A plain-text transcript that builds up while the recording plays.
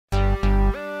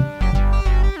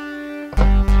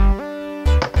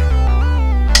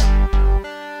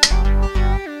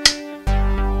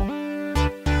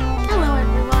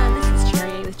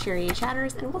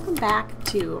chatters, and welcome back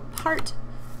to part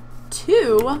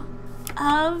 2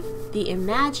 of the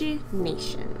Imagi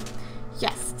Nation.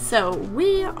 Yes, so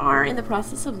we are in the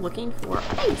process of looking for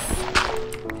a base.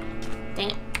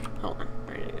 Damn, hold on,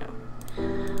 where did it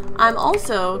go? I'm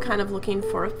also kind of looking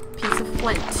for a piece of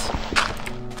flint.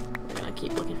 We're gonna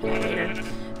keep looking for that later.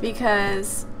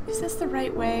 Because, is this the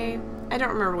right way? I don't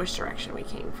remember which direction we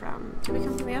came from. Did we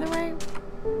come from the other way?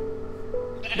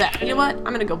 You know what?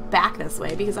 I'm gonna go back this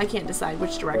way because I can't decide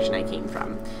which direction I came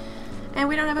from. And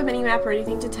we don't have a mini-map or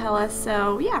anything to tell us,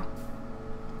 so yeah.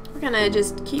 We're gonna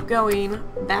just keep going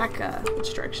back.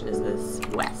 Which direction is this?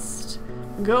 West.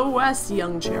 Go west,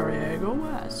 young cherry. Go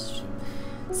west.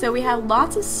 So we have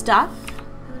lots of stuff.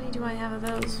 How many do I have of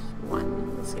those?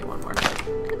 One. Let's get one more.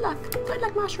 Good luck. Good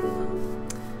luck, mushroom.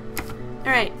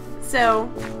 Alright,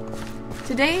 so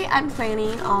today I'm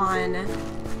planning on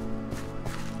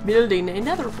building a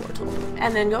nether portal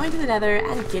and then going to the nether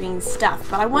and getting stuff,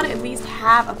 but I want to at least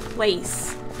have a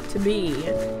place to be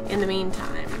in the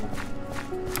meantime.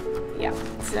 Yeah,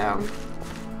 so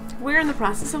we're in the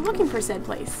process of looking for said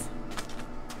place.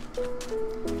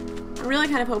 I'm really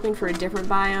kind of hoping for a different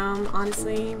biome,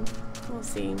 honestly. We'll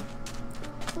see.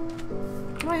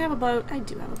 Do I have a boat? I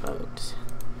do have a boat,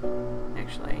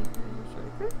 actually.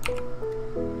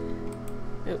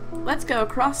 Ooh, let's go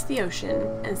across the ocean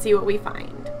and see what we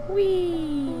find.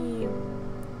 Whee!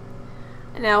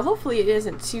 Now, hopefully it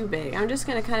isn't too big. I'm just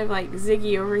gonna kind of like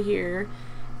ziggy over here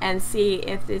and see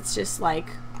if it's just like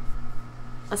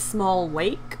a small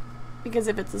lake. Because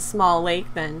if it's a small lake,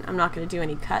 then I'm not gonna do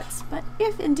any cuts. But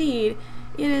if indeed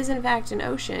it is in fact an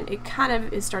ocean, it kind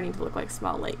of is starting to look like a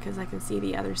small lake because I can see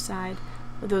the other side.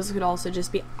 But those could also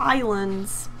just be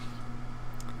islands.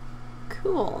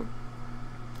 Cool.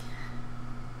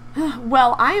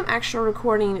 Well, I am actually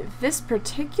recording this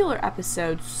particular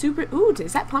episode super... Ooh,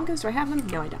 is that pumpkins? Do I have them?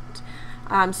 No, I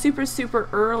don't. Super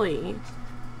early.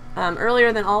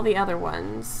 Earlier than all the other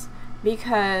ones.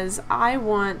 Because I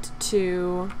want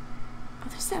to... Oh,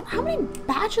 there's that... How many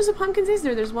batches of pumpkins is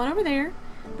there? There's one over there.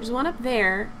 There's one up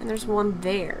there. And there's one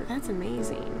there. That's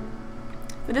amazing.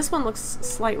 But this one looks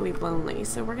slightly lonely.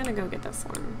 So we're going to go get this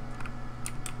one.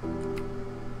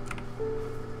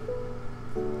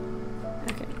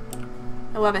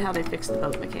 I love it how they fixed the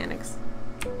boat mechanics.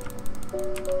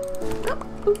 Oh,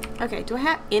 ooh, okay, do I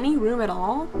have any room at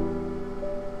all?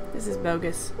 This is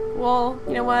bogus. Well,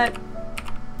 you know what?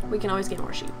 We can always get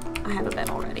more sheep. I have a bed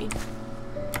already.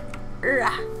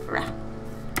 Rah, rah.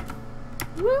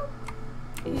 Woo!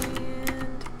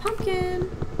 And pumpkin.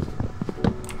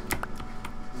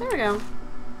 There we go.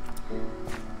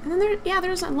 And then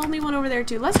there's a lonely one over there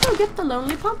too. Let's go get the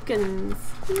lonely pumpkins.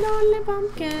 Lonely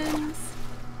pumpkins.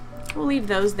 We'll leave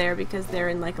those there because they're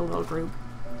in like a little group.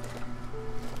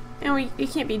 And you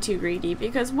can't be too greedy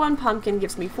because one pumpkin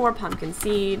gives me 4 pumpkin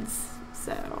seeds.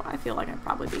 So I feel like I'd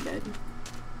probably be good.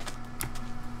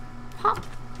 Pop.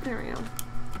 There we go.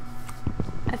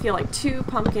 I feel like 2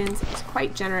 pumpkins is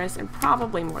quite generous and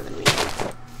probably more than we need.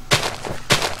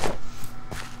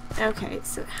 Okay,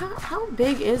 so how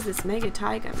big is this mega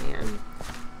taiga, man?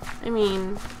 I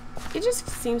mean, it just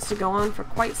seems to go on for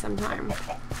quite some time.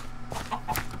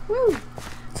 Woo!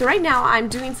 So right now I'm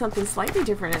doing something slightly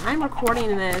different and I'm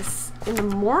recording this in the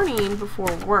morning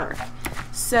before work.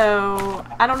 So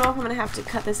I don't know if I'm going to have to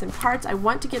cut this in parts. I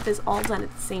want to get this all done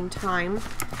at the same time.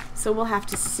 So we'll have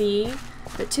to see.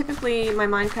 But typically my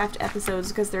Minecraft episodes,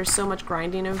 because there's so much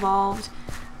grinding involved,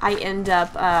 I end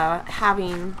up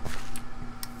having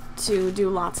to do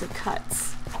lots of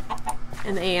cuts.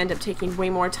 And they end up taking way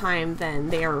more time than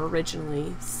they are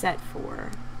originally set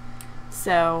for.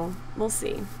 So we'll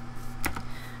see.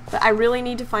 But I really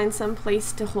need to find some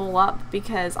place to hole up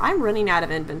because I'm running out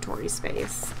of inventory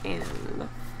space. And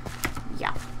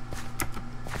yeah.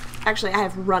 Actually, I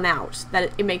have run out.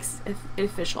 That it makes it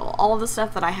official. All of the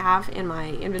stuff that I have in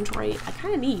my inventory, I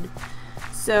kind of need.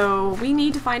 So we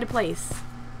need to find a place.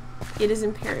 It is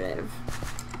imperative.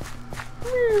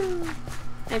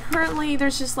 And currently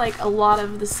there's just like a lot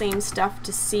of the same stuff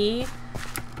to see.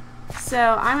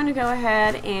 So I'm going to go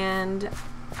ahead and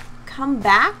come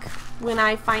back when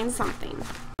I find something.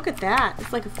 Look at that.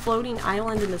 It's like a floating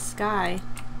island in the sky.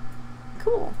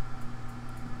 Cool.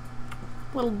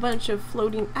 Little bunch of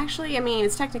floating... Actually, I mean,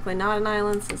 it's technically not an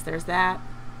island since there's that.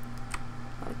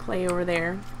 A lot of clay over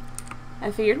there.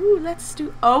 I figured, ooh, let's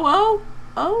do... Oh,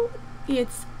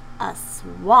 it's a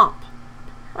swamp.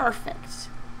 Perfect.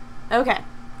 Okay.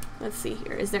 Let's see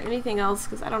here. Is there anything else?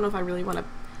 Because I don't know if I really want to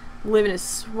live in a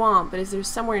swamp, but is there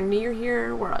somewhere near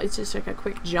here where it's just like a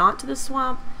quick jaunt to the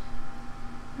swamp?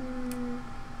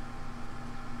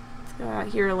 Let's go out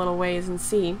here a little ways and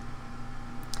see.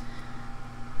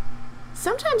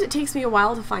 Sometimes it takes me a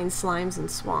while to find slimes and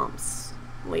swamps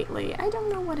lately. I don't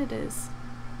know what it is.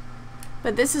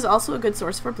 But this is also a good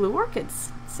source for blue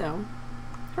orchids. So,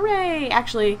 hooray!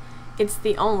 Actually, it's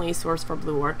the only source for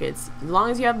blue orchids. As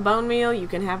long as you have bone meal, you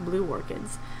can have blue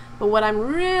orchids. But what I'm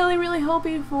really, really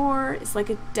hoping for is like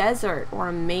a desert or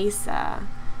a mesa.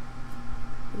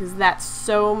 Because that's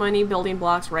so many building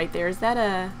blocks right there. Is that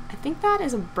a... I think that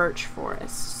is a birch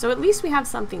forest. So at least we have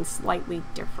something slightly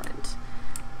different.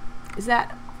 Is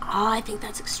that... Oh, I think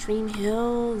that's Extreme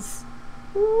Hills.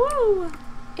 Woo!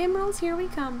 Emeralds, here we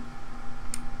come.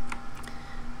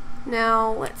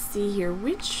 Now, let's see here.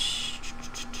 Which...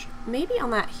 Maybe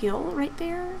on that hill right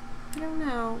there? I don't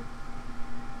know.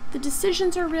 The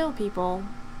decisions are real, people.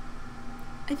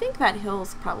 I think that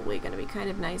hill's probably going to be kind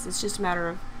of nice. It's just a matter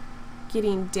of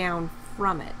getting down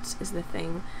from it is the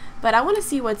thing. But I want to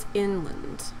see what's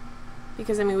inland.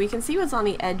 Because, I mean, we can see what's on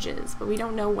the edges, but we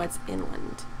don't know what's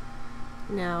inland.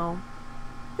 Now,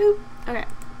 boop. Okay.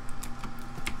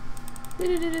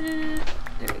 There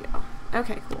we go.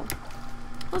 Okay, cool.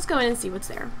 Let's go in and see what's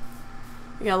there.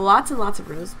 We got lots and lots of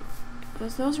rose.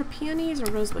 Those are peonies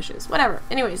or rose bushes? Whatever.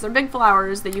 Anyways, they're big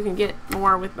flowers that you can get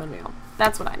more with bone meal.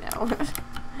 That's what I know.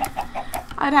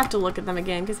 I'd have to look at them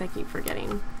again because I keep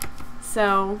forgetting.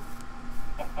 So,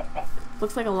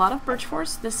 looks like a lot of birch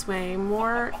forest this way.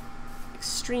 More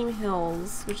Extreme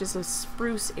Hills, which is a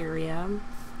spruce area.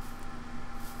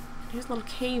 Here's a little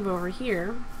cave over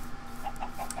here.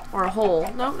 Or a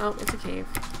hole. No, no, it's a cave.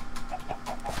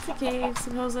 It's a cave,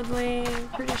 supposedly.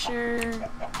 Pretty sure.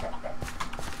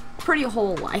 Pretty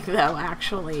hole-like, though,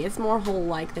 actually. It's more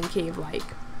hole-like than cave-like.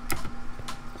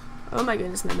 Oh my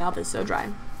goodness, my mouth is so dry.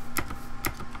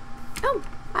 Oh,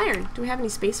 iron. Do we have any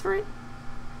space for it?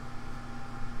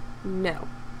 No.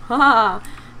 Haha!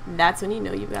 That's when you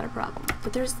know you've got a problem.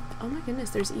 But there's, oh my goodness,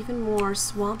 there's even more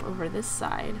swamp over this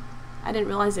side. I didn't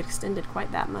realize it extended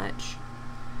quite that much.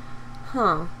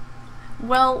 Huh.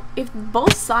 Well, if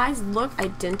both sides look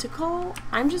identical,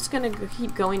 I'm just going to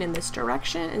keep going in this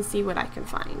direction and see what I can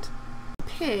find.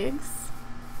 Pigs.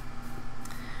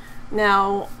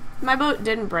 Now, my boat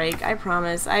didn't break, I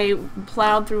promise. I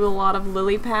plowed through a lot of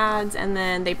lily pads and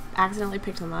then they accidentally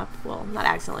picked them up. Well, not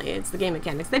accidentally, it's the game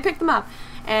mechanics. They picked them up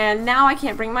and now I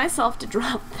can't bring myself to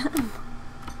drop them.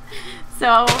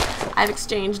 So, I've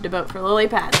exchanged a boat for lily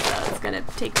pads, so it's going to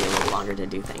take me a little longer to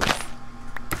do things.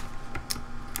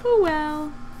 Oh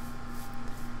well.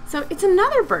 So it's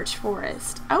another birch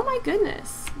forest. Oh my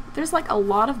goodness. There's like a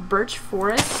lot of birch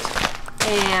forest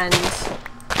and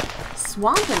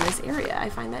swamp in this area. I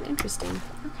find that interesting.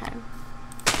 Okay.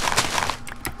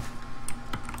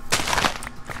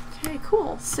 Okay,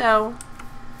 cool. So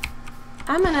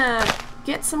I'm gonna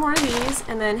get some more of these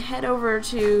and then head over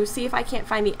to see if I can't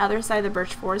find the other side of the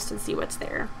birch forest and see what's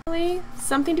there.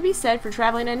 Something to be said for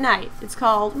traveling at night. It's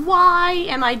called, why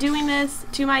am I doing this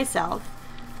to myself?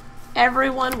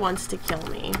 Everyone wants to kill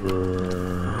me.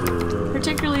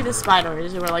 Particularly the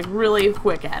spiders who are like really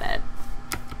quick at it.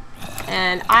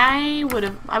 And I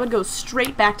would go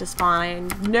straight back to spawn. I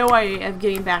have no way of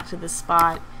getting back to this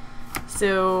spot.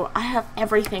 So I have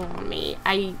everything on me.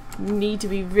 I need to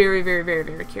be very, very, very,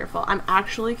 very careful. I'm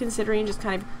actually considering just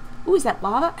kind of, ooh, is that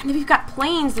lava? And then we've got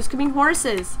planes. This could mean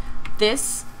horses.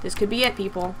 This could be it,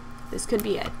 people. This could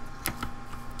be it.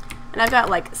 And I've got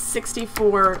like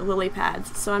 64 lily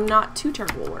pads, so I'm not too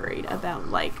terrible worried about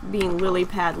like being lily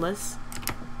padless.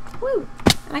 Woo!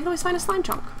 And I can always find a slime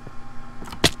chunk.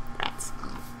 Rats.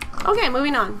 Okay,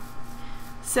 moving on.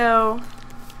 So,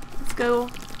 let's go.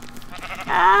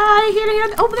 Ah, here.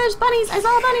 Oh, there's bunnies. I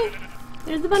saw a bunny.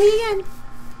 There's the bunny again.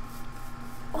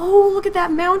 Oh, look at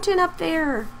that mountain up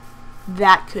there.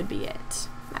 That could be it.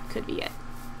 That could be it.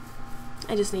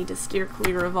 I just need to steer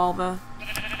clear of all the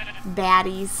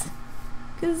baddies.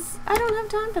 Because I don't have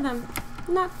time for them.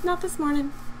 Not this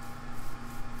morning.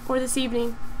 Or this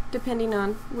evening, depending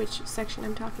on which section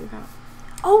I'm talking about.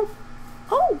 Oh!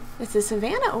 Oh! It's a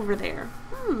savanna over there.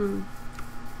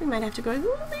 We might have to go,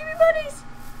 ooh, baby bunnies!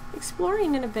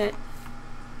 Exploring in a bit.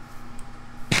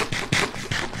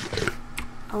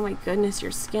 Oh my goodness,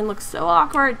 your skin looks so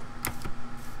awkward.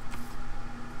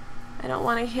 I don't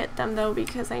want to hit them though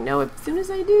because I know as soon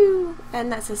as I do,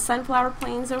 and that's the sunflower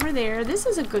plains over there. This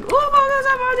is a good.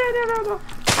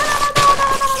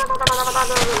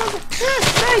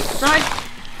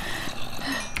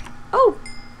 Oh,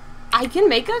 I can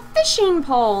make a fishing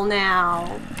pole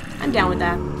now. I'm down with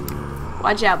that.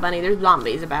 Watch out, bunny. There's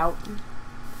zombies about.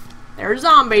 There's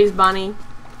zombies, bunny.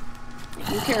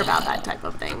 You care about that type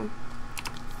of thing.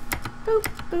 Boop,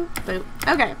 boop, boop.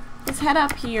 Okay, let's head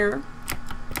up here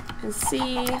and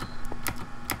see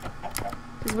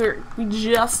Because we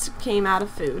just came out of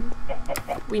food.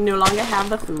 We no longer have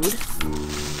the food.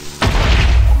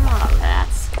 Oh,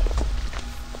 rats.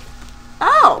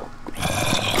 Oh!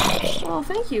 Well,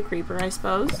 thank you, creeper, I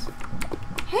suppose.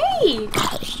 Hey!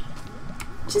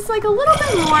 Just like a little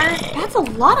bit more. That's a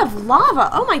lot of lava.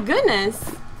 Oh my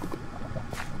goodness.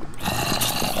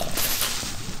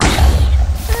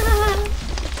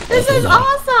 This is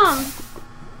awesome!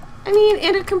 I mean,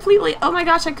 in a completely, oh my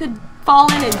gosh, I could fall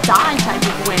in and die type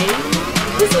of way.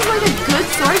 This is like a good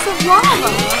source of lava.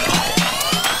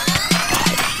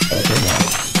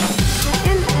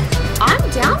 And I'm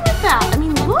down with that. I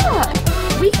mean,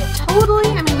 look. We could totally,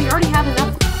 I mean, we already have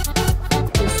enough.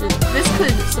 This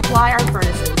could supply our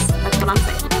furnaces. That's what I'm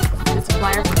saying. It could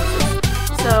supply our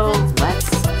furnaces. So let's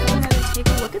go ahead and take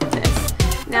a look at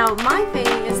this. Now, my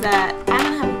thing is that I'm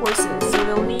going to have horses, so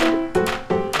they'll need...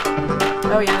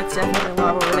 Oh yeah, that's definitely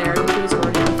lava over there. The trees are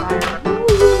already on fire.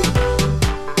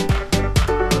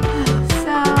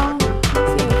 So,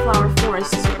 let's see the flower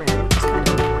forest is around, which is kind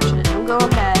of unfortunate. We'll go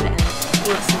ahead and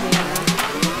do a savannah.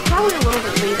 Probably a little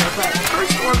bit later, but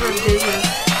first order of business,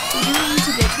 we do need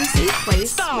to get to a safe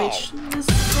place, which is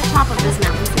the top of this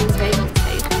mountain seems vaguely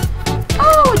safe.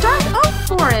 Oh, a dark oak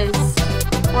forest!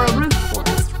 Or a roof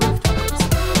forest. Roofed forest.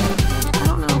 I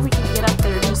don't know if we can get up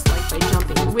there just like by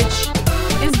jumping, which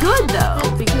is good though,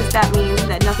 because that means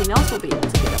that nothing else will be able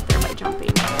to get up there by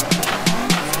jumping.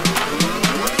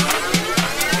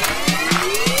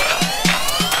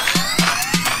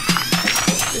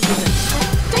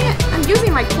 Dang it! I'm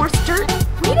using my coarse dirt.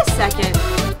 Wait a second.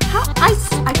 How?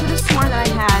 I could have sworn that I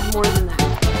had more than that.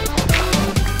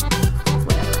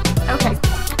 Whatever. Okay.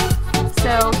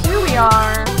 So here we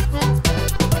are,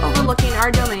 overlooking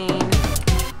our domain.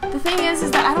 The thing is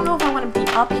that I don't know if I want to be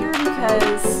up here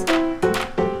because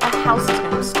our house is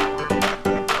going to stall.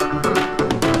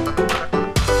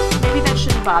 Maybe that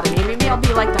shouldn't bother me. Maybe I'll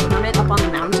be like the hermit up on the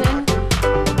mountain.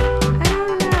 I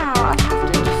don't know. I'll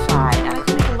have to decide. And I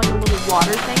can make like a little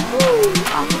water thing. Woo!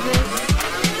 Off of this.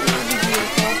 That would be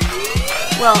beautiful.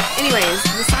 Well, anyways,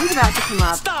 the sun's about to come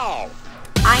up.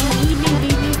 I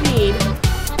need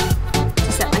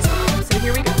to set my spawn. So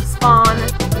here we go. Spawn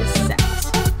is set.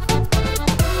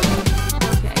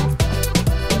 Okay.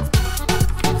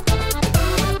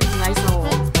 There's a nice little,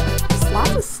 just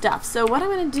lots of stuff. So what I'm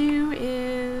going to do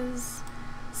is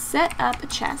set up a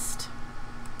chest.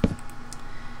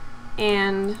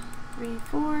 And 3,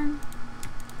 4.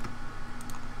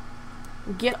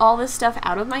 Get all this stuff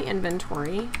out of my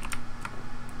inventory.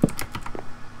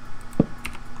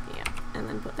 Yeah, and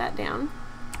then put that down.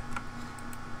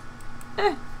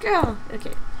 Go!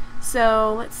 Okay,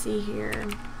 so let's see here.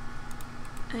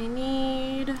 I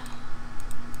need...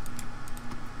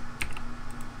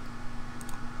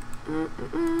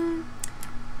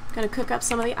 Gonna cook up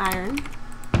some of the iron.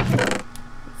 Let's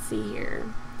see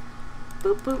here.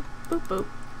 Boop, boop, boop, boop.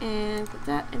 And put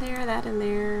that in there, that in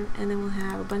there, and then we'll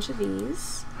have a bunch of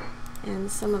these. And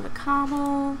some of the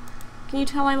cobble. Can you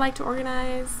tell I like to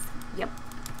organize? Yep.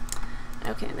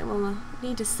 Okay, and then we'll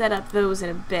need to set up those in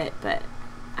a bit, but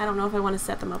I don't know if I want to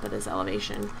set them up at this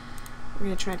elevation. We're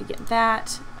going to try to get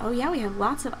that. Oh yeah, we have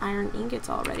lots of iron ingots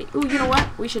already. Ooh, you know what?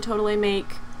 We should totally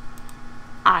make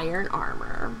iron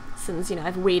armor. Since, you know,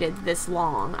 I've waited this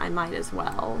long, I might as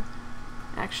well,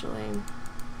 actually.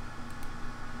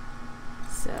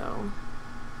 So,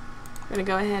 I'm going to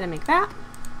go ahead and make that,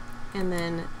 and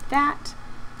then that,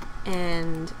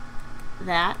 and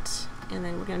that, and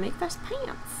then we're going to make those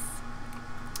pants.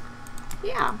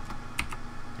 Yeah.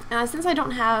 Since I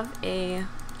don't have a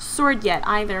sword yet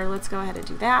either, let's go ahead and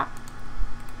do that.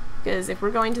 Because if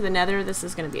we're going to the Nether, this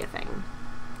is going to be a thing.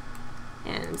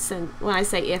 And when I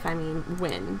say if, I mean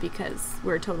when, because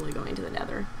we're totally going to the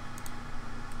Nether.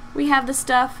 We have the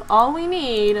stuff. All we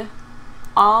need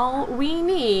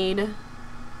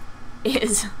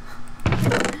is...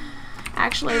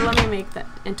 Actually, let me make that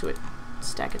into a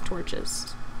stack of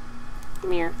torches.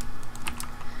 Come here.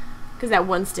 Because that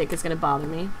one stick is going to bother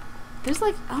me. There's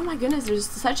like, oh my goodness, there's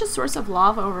such a source of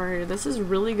lava over here. This is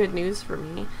really good news for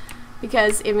me.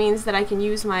 Because it means that I can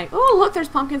use my, oh look, there's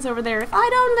pumpkins over there. If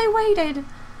I'd only waited.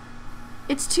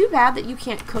 It's too bad that you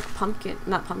can't cook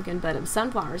not pumpkin, but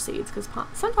sunflower seeds. Because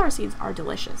sunflower seeds are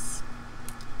delicious.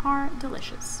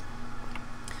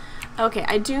 Okay,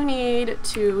 I do need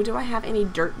to, do I have any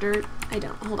dirt? I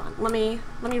don't. Hold on. Let me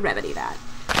remedy that.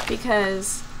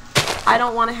 Because I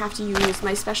don't want to have to use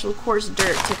my special coarse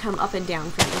dirt to come up and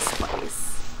down from this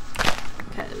place.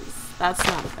 Because that's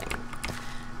not a thing.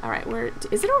 Alright, where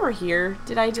is it over here?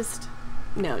 Did I just...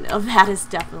 No, that is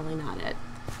definitely not it.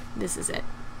 This is it.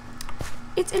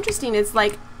 It's interesting. It's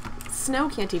like snow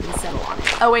can't even settle on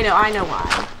it. Oh wait, no, I know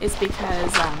why. It's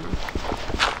because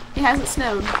it hasn't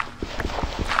snowed.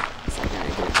 So I'm gonna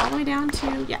get it all the way down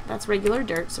to, yeah, that's regular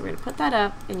dirt. So we're gonna put that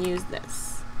up and use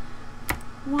this.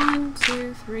 1,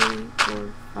 2, 3,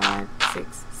 4, 5,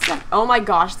 6, 7. Oh my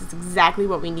gosh, that's exactly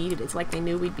what we needed. It's like they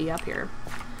knew we'd be up here.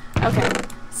 Okay,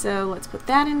 so let's put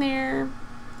that in there.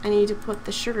 I need to put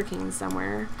the sugarcane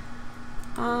somewhere.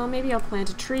 Maybe I'll plant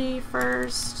a tree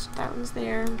first. That one's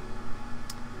there.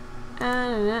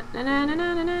 I'll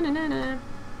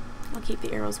keep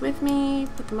the arrows with me.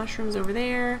 Put the mushrooms over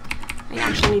there. I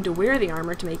actually need to wear the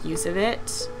armor to make use of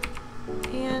it.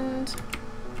 And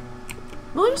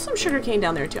well, there's some sugarcane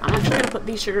down there too. I'm actually going to put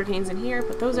these sugarcanes in here.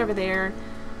 Put those over there.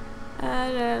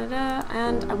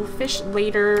 And I will fish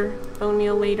later. Bone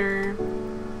meal later.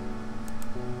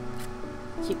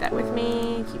 Keep that with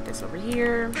me. Keep this over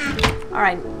here.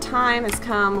 Alright, time has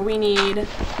come. We need a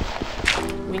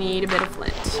bit of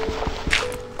flint.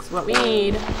 That's what we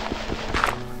need.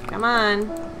 Come on.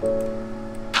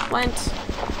 Flint.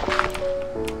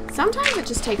 Sometimes it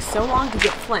just takes so long to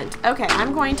get flint. Okay,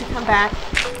 I'm going to come back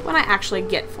when I actually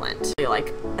get flint.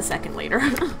 Like a second later.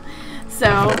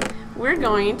 So, we're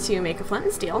going to make a flint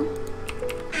and steel.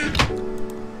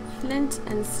 Flint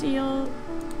and steel.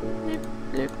 Bloop,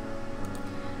 bloop.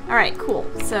 Alright, cool.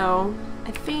 So,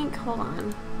 I think, hold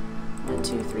on. 1,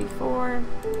 2, 3, 4.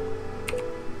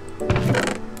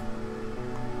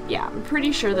 Yeah, I'm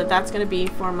pretty sure that that's going to be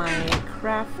for my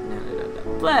craft. No.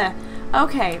 Blah.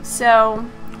 Okay, so,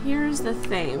 here's the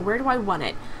thing. Where do I want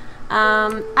it?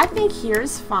 I think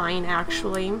here's fine,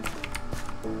 actually.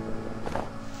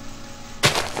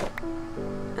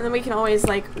 And then we can always,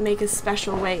 like, make a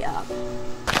special way up.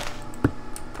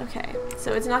 Okay,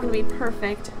 so it's not going to be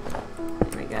perfect.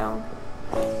 There we go.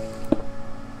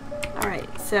 Alright,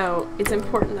 so it's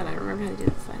important that I remember how to do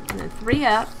this side. And then 3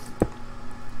 up.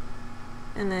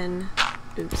 And then,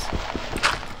 oops.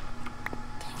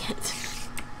 Dang it.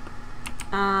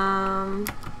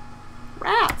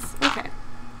 Rats. Okay.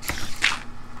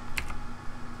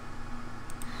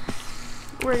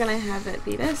 We're gonna have it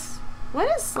be this. What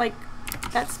is, like,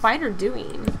 that spider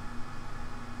doing?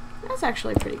 That's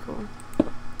actually pretty cool.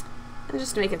 And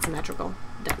just to make it symmetrical.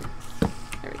 Done.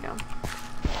 There we go.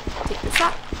 Take this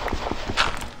up.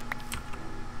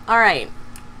 Alright.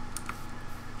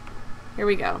 Here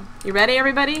we go. You ready,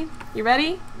 everybody? You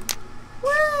ready?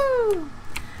 Woo!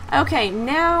 Okay,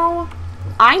 now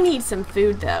I need some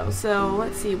food, though. So,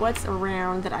 let's see what's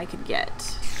around that I could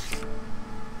get.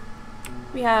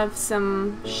 We have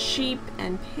some sheep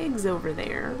and pigs over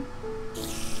there.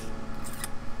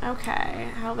 Okay,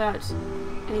 how about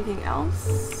anything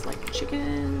else? Like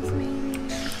chickens,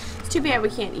 maybe? It's too bad we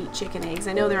can't eat chicken eggs.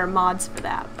 I know there are mods for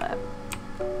that, but...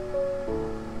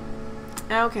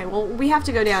 Okay, well, we have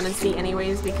to go down and see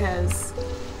anyways, because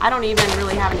I don't even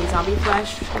really have any zombie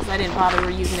flesh, because I didn't bother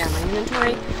using that in my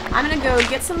inventory. I'm gonna go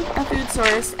get a food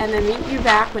source, and then meet you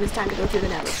back when it's time to go through the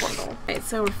Nether portal. Okay,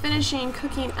 so we're finishing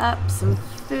cooking up some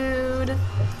food.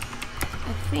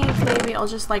 I think maybe I'll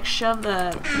just, like, shove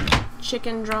the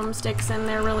chicken drumsticks in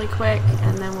there really quick,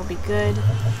 and then we'll be good.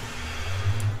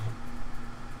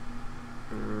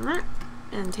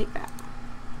 And take that.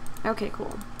 Okay,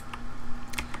 cool.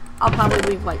 I'll probably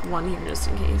leave, like, one here just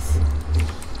in case.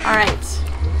 Alright.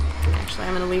 Actually,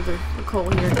 I'm going to leave the coal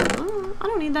here. I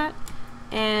don't need that.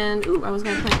 And, ooh, I was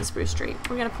going to plant the spruce tree.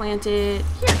 We're going to plant it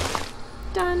here.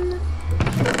 Done.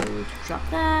 And drop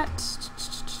that.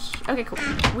 Okay, cool.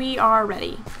 We are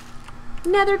ready.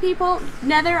 Nether, people.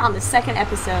 Nether on the 2nd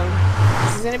episode.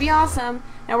 This is going to be awesome.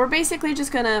 Now, we're basically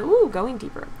just going to, ooh, going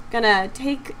deeper. Going to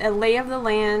take a lay of the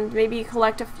land, maybe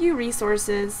collect a few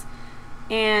resources,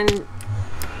 and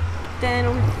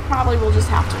then we probably will just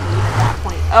have to leave at that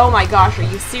point. Oh my gosh, are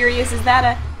you serious? Is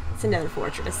that it's another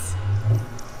fortress.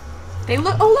 They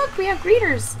look, oh look, we have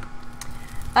greeters.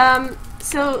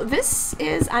 So this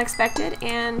is unexpected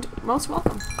and most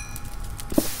welcome.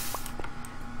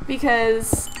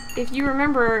 Because if you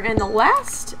remember in the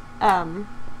last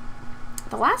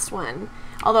one,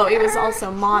 although it was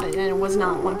also modded and it was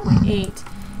not 1.8,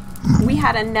 we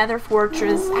had a nether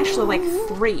fortress, actually like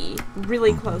 3,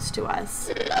 really close to us.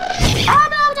 Oh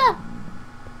no, no!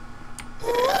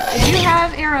 I do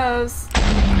have arrows,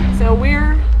 so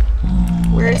where's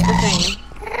the thing?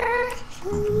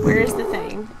 Where's the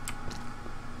thing?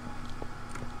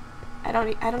 I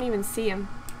don't even see him.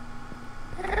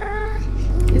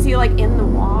 Is he like in the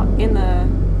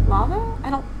lava?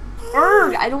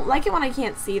 I don't like it when I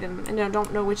can't see them and I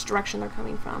don't know which direction they're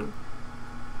coming from.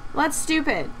 Well, that's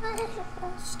stupid.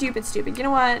 Stupid, stupid. You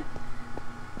know what?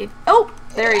 Oh,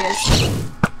 there he is.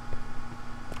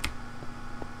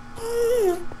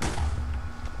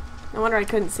 No wonder I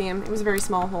couldn't see him. It was a very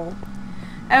small hole.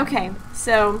 Okay,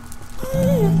 so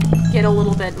get a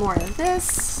little bit more of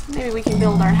this. Maybe we can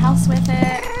build our house with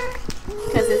it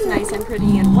because it's nice and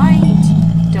pretty and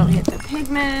white. Don't hit the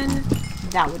pigmen.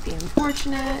 That would be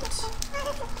unfortunate.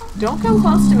 Don't come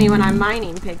close to me when I'm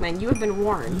mining, pigmen. You have been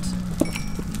warned.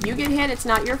 You get hit, it's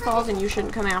not your fault, and you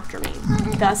shouldn't come after me.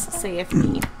 Thus saith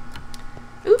me.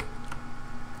 Oop.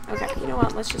 Okay, you know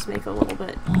what? Let's just make a little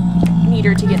bit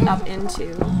neater to get up into.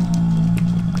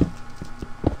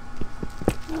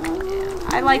 Yeah,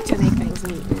 I like to make things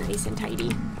neat and nice and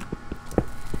tidy.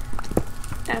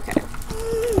 Okay.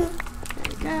 There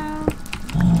we go.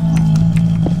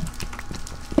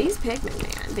 These pigmen,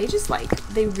 man, they just like,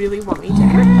 they really want me to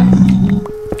hurt them.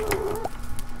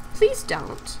 Please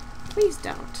don't. Please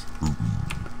don't.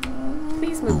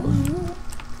 Please move.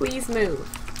 Please move.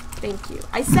 Thank you.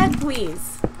 I said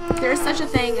please. There is such a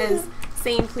thing as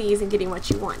saying please and getting what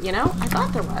you want, you know? I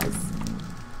thought there was.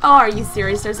 Oh, are you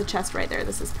serious? There's a chest right there.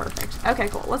 This is perfect. Okay,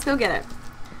 cool. Let's go get it.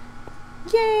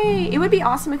 Yay! It would be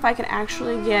awesome if I could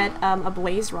actually get a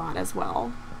blaze rod as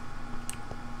well.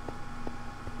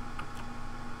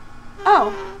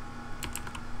 Oh.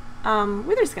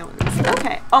 Wither skeletons.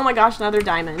 Okay. Oh my gosh, another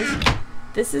diamond.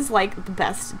 This is like the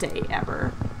best day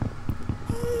ever.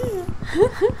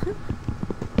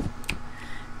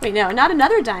 Wait, no, not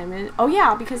another diamond. Oh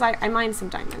yeah, because I mined some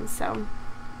diamonds, so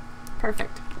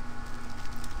perfect.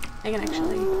 I can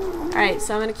actually. Alright,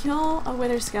 so I'm gonna kill a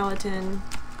wither skeleton.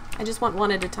 I just want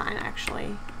one at a time,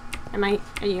 actually. Are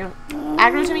you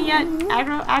aggro to me yet?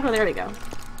 Aggro? Aggro, there we go.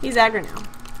 He's aggro now.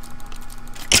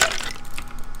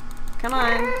 Come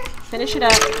on, finish it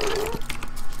up.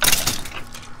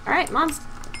 Alright, monster.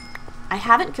 I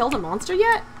haven't killed a monster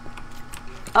yet?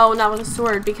 Oh, not with a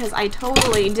sword, because I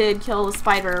totally did kill a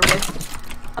spider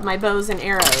with my bows and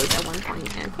arrows at one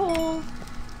point. And cool.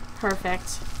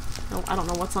 Perfect. Oh, I don't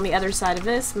know what's on the other side of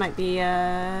this. Might be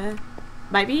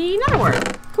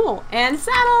netherwort. Cool. And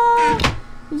saddle!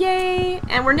 Yay!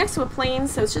 And we're next to a plain,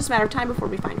 so it's just a matter of time before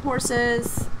we find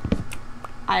horses.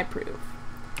 I approve.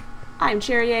 I'm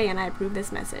Cherrier, and I approve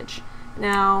this message.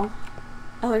 Now,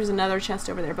 oh, there's another chest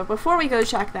over there. But before we go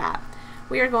check that,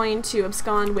 we are going to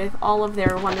abscond with all of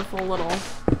their wonderful little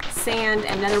sand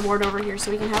and netherwort over here so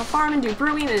we can have a farm and do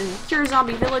brewing and cure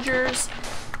zombie villagers.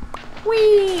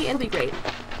 Whee! It'll be great.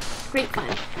 Great fun.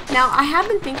 Now, I have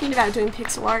been thinking about doing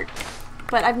pixel art,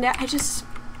 but I've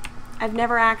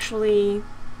never actually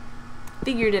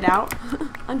figured it out,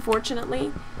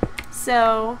 unfortunately.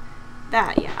 So,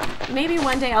 yeah. Maybe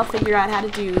one day I'll figure out how to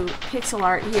do pixel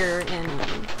art here in...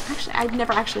 Actually, I've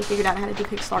never actually figured out how to do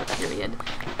pixel art, period.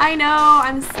 I know,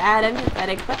 I'm sad and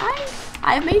pathetic, but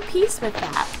I've made peace with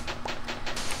that.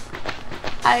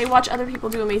 I watch other people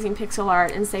do amazing pixel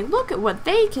art and say, look at what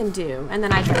they can do, and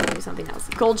then I try to do something else.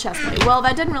 Gold chest plate. Well,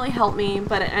 that didn't really help me,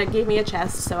 but it gave me a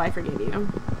chest, so I forgive you.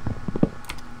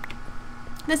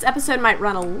 This episode might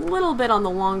run a little bit on the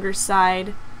longer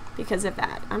side because of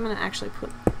that. I'm going to actually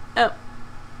put... Oh.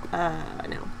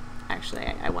 No.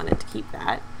 Actually, I wanted to keep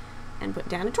that and put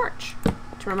down a torch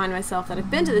to remind myself that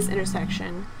I've been to this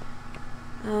intersection.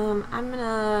 I'm going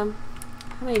to...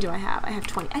 How many do I have? I have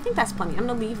 20. I think that's plenty. I'm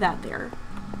going to leave that there.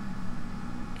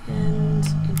 And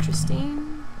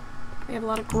interesting. We have a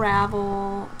lot of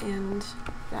gravel and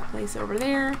that place over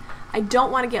there. I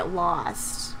don't want to get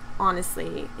lost,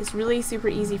 honestly. It's really super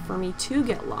easy for me to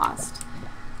get lost.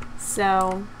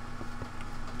 So...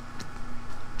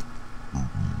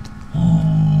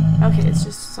 Okay, it's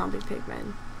just zombie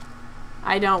pigmen.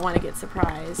 I don't want to get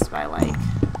surprised by, like,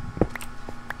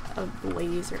 a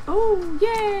blaze or... Oh,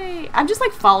 yay! I'm just,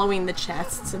 like, following the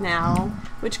chests now,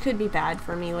 which could be bad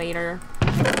for me later.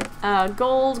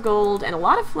 Gold, and a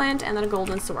lot of flint, and then a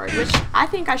golden sword, which I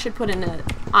think I should put in an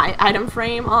item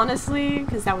frame, honestly,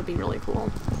 because that would be really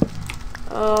cool.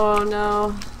 Oh,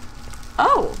 no.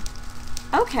 Oh!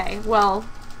 Okay, well,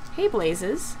 hey,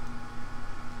 blazes.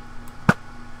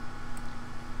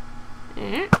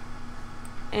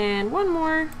 And one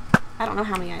more. I don't know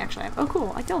how many I actually have. Oh,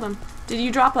 cool. I killed him. Did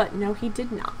you drop a... No, he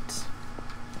did not.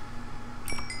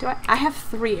 Do I... I have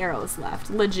 3 arrows left.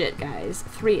 Legit, guys.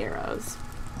 3 arrows.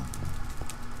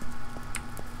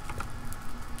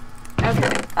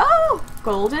 Okay. Oh!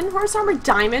 Golden horse armor,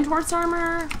 diamond horse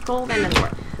armor, gold, and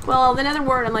netherwort. Well, the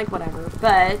netherwort, I'm like, whatever.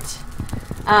 But,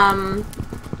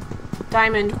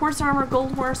 diamond horse armor,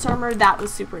 gold horse armor, that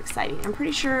was super exciting. I'm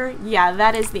pretty sure, yeah,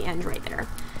 that is the end right there.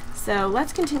 So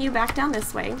let's continue back down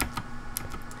this way.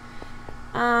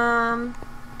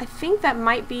 I think that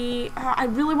might be... I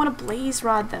really want a blaze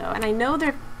rod, though. And I know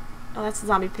they're... Oh, that's a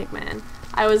zombie pigman.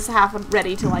 I was half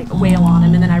ready to, like, wail on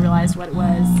him, and then I realized what it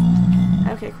was.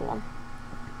 Okay, cool.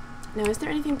 Now, is there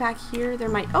anything back here? There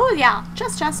might... Oh, yeah!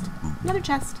 Chest! Another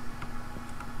chest.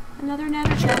 Another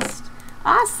nether chest.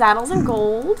 Ah, saddles and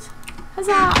gold.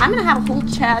 Huzzah! I'm gonna have a whole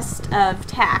chest of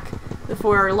tack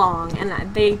before long,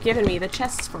 and they've given me the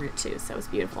chests for it too, so it's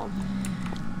beautiful.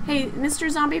 Hey, Mr.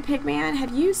 Zombie Pigman,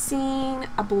 have you seen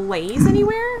a blaze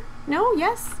anywhere? No?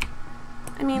 Yes?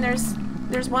 I mean,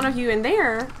 there's one of you in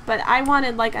there, but I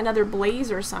wanted like another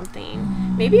blaze or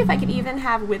something. Maybe if I could even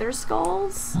have wither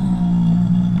skulls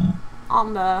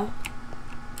on the...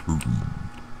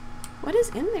 What is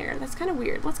in there? That's kind of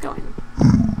weird. Let's go in.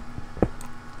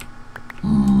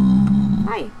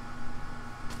 Hi.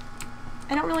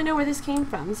 I don't really know where this came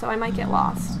from, so I might get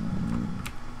lost.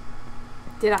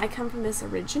 Did I come from this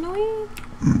originally?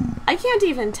 I can't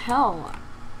even tell.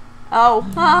 Oh,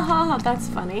 that's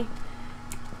funny.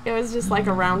 It was just like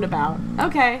a roundabout.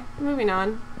 Okay, moving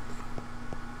on.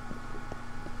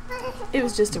 It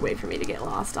was just a way for me to get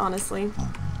lost, honestly.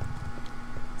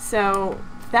 So,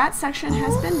 that section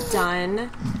has been done.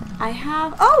 I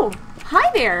have... Oh! Hi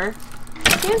there!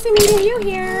 Fancy meeting you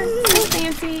here. So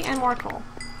fancy and more coal.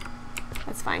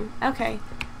 That's fine. Okay.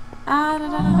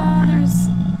 There's...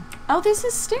 Oh, this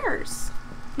is stairs.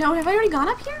 No, have I already gone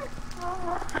up here?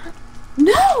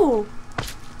 No!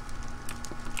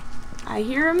 I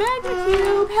hear a magma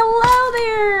cube. Hello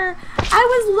there!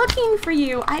 I was looking for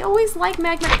you. I always like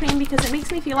magma cream because it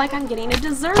makes me feel like I'm getting a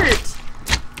dessert.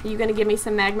 Are you gonna give me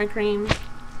some magma cream?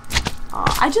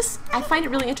 I find it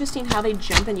really interesting how they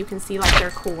jump and you can see like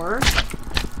their core.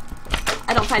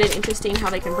 I don't find it interesting how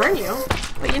they can burn you,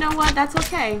 but you know what? That's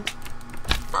okay.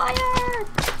 Fire!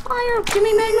 Fire! Give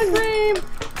me magma cream!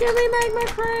 Give me magma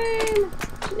cream!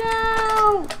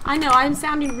 No! I know, I'm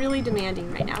sounding really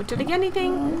demanding right now. Did I get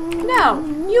anything? No!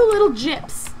 You little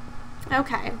gyps!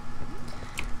 Okay.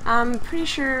 I'm pretty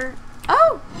sure...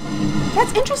 Oh!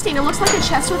 That's interesting. It looks like a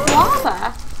chest with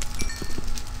lava.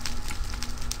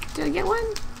 Did I get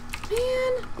one?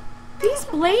 Man, these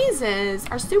blazes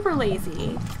are super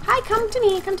lazy. Hi, come to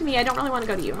me. Come to me. I don't really want to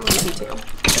go to you. I'm lazy too.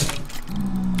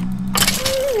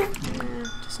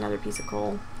 Just another piece of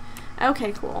coal.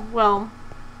 Okay, cool. Well...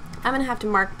 I'm gonna have to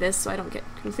mark this so I don't get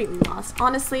completely lost.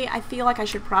 Honestly, I feel like I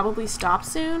should probably stop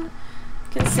soon,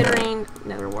 considering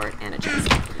nether wart and a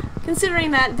chest. Considering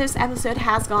that this episode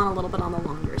has gone a little bit on the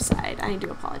longer side. I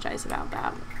do apologize about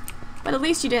that. But at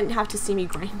least you didn't have to see me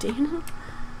grinding.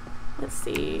 Let's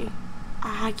see.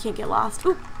 Ah, I can't get lost.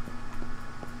 Ooh.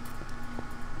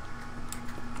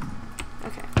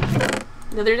 Okay.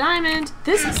 Another diamond.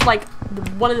 This is like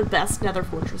one of the best nether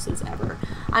fortresses ever.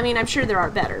 I mean, I'm sure there are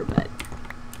better, but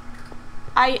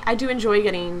I do enjoy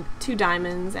getting 2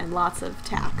 diamonds and lots of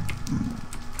tack.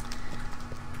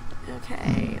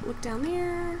 Okay, look down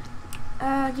there.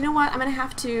 You know what? I'm gonna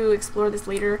have to explore this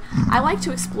later. I like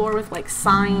to explore with like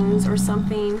signs or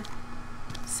something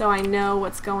so I know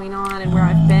what's going on and where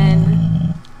I've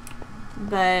been.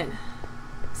 But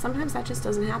sometimes that just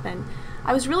doesn't happen.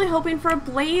 I was really hoping for a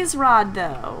blaze rod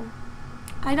though.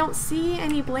 I don't see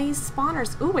any blaze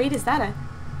spawners. Ooh, wait, is that a...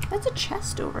 That's a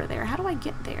chest over there. How do I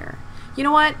get there? You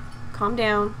know what? Calm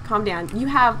down. Calm down. You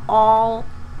have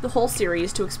the whole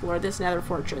series to explore this nether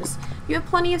fortress. You have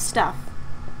plenty of stuff.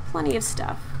 Plenty of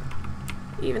stuff.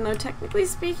 Even though technically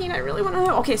speaking, I really want to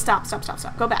know. Okay, stop.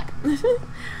 Go back.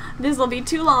 This will be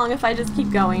too long if I just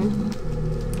keep going.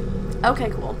 Okay,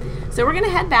 cool. So we're going to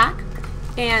head back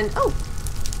and... Oh!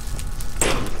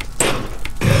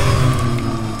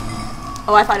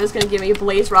 Oh, I thought it was going to give me a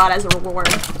blaze rod as a reward.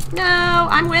 No!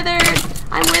 I'm withered!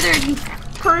 I'm withered!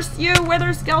 Curse you,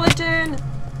 wither skeleton!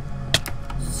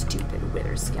 Stupid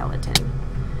wither skeleton.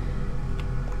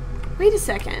 Wait a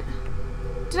second.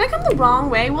 Did I come the wrong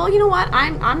way? Well, you know what?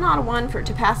 I'm not a one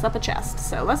to pass up a chest,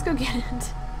 so let's go get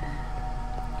it.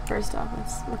 First off,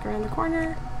 let's look around the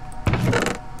corner.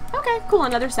 Okay, cool,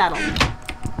 another saddle.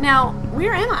 Now,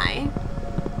 where am I?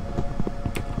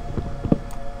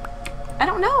 I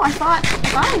don't know. I thought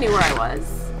I knew where I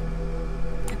was.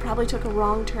 I probably took a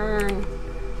wrong turn.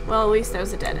 Well, at least that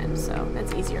was a dead end, so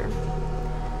that's easier.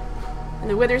 And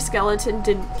the wither skeleton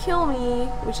didn't kill me,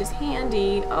 which is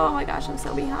handy. Oh my gosh, I'm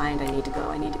so behind. I need to go.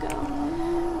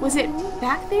 Was it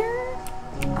back there?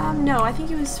 No, I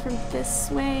think it was from this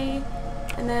way.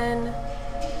 And then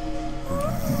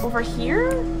over here?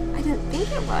 I didn't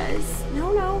think it was.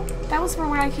 No. That was from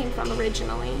where I came from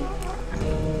originally.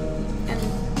 And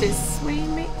this way,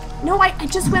 no, I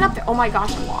just went up there. Oh my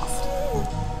gosh, I'm lost.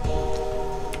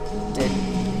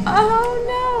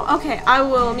 Oh no! Okay, I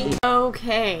will meet.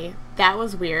 Okay, that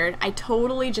was weird. I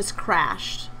totally just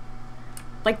crashed.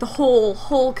 Like the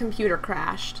whole computer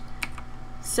crashed.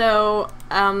 So,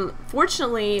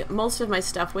 fortunately, most of my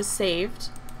stuff was saved.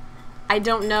 I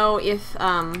don't know if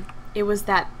it was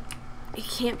that. It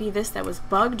can't be this that was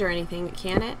bugged or anything,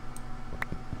 can it?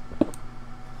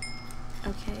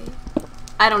 Okay.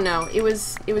 I don't know. It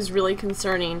was really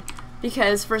concerning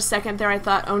because for a second there I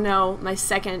thought, oh no, my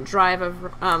second drive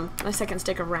of my second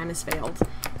stick of RAM has failed,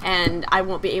 and I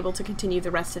won't be able to continue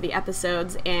the rest of the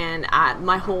episodes, and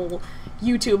my whole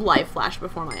YouTube life flashed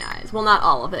before my eyes. Well, not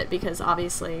all of it, because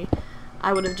obviously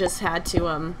I would have just had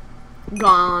to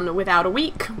gone without a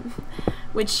week,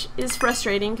 which is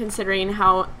frustrating considering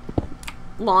how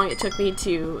long it took me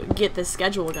to get this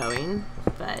schedule going.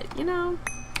 But you know,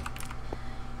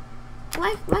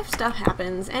 life stuff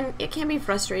happens, and it can be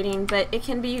frustrating, but it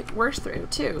can be worked through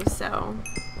too. So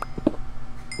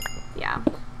yeah,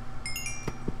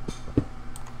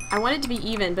 I want it to be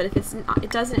even, but if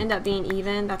it doesn't end up being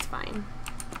even, that's fine.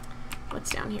 What's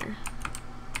down here?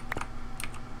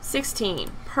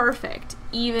 16. Perfect.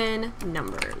 Even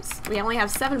numbers. We only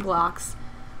have 7 blocks,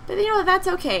 but you know, that's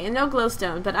okay. And no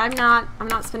glowstone, but I'm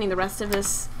not spending the rest of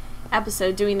this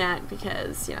episode doing that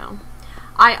because, you know,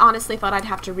 I honestly thought I'd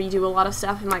have to redo a lot of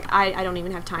stuff, and like I don't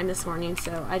even have time this morning,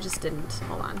 so I just didn't.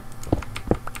 Hold on.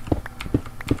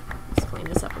 Let's clean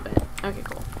this up a bit. Okay,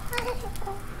 cool.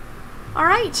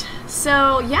 Alright,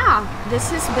 so yeah,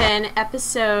 this has been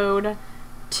episode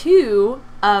 2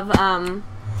 of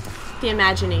the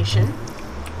Imagi Nation,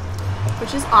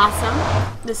 which is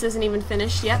awesome. This isn't even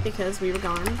finished yet because we were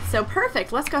gone. So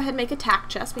perfect, let's go ahead and make a tack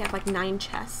chest. We have like 9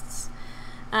 chests.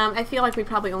 I feel like we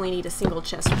probably only need a single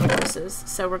chest for the horses,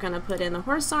 so we're going to put in the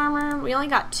horse armor. We only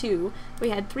got 2. We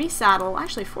had 3 saddles,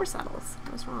 actually 4 saddles.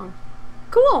 I was wrong.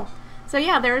 Cool! So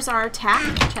yeah, there's our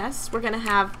tack chest. We're going to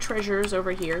have treasures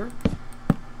over here.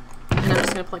 And I'm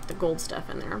just going to put like the gold stuff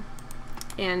in there.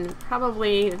 And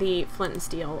probably the flint and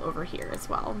steel over here as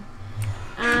well.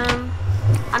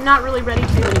 I'm not really ready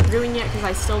to do any brewing yet because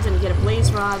I still didn't get a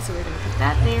blaze rod, so we're going to put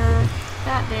that there,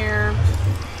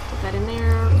 put that in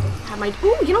there. Have my,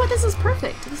 ooh, you know what, this is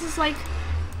perfect. This is like,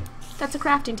 that's a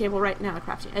crafting table right now,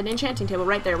 an enchanting table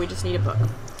right there. We just need a book.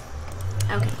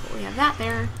 Okay, cool, we have that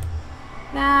there.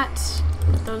 That,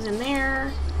 put those in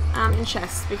there, in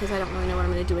chests because I don't really know what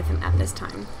I'm going to do with them at this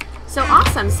time. So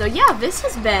awesome, so yeah, this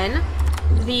has been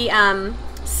the,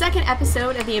 second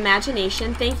episode of the Imagi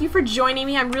Nation. Thank you for joining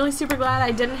me. I'm really super glad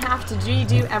I didn't have to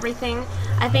redo everything.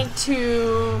 I think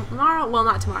tomorrow, well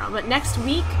not tomorrow, but next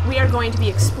week we are going to be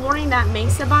exploring that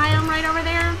mesa biome right over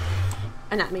there.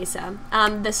 Not mesa,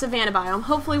 the savanna biome.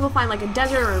 Hopefully we'll find like a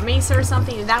desert or a mesa or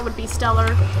something, and that would be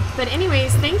stellar. But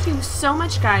anyways, thank you so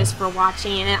much guys for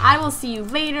watching, and I will see you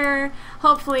later.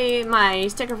 Hopefully my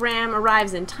stick of RAM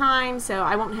arrives in time, so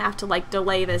I won't have to like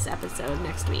delay this episode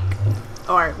next week.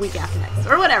 Or week after next,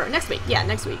 or whatever, next week, yeah,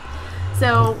 next week.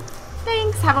 So,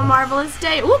 thanks, have a marvelous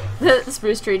day. Whoop, the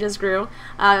spruce tree just grew.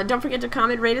 Don't forget to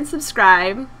comment, rate, and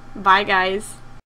subscribe. Bye, guys.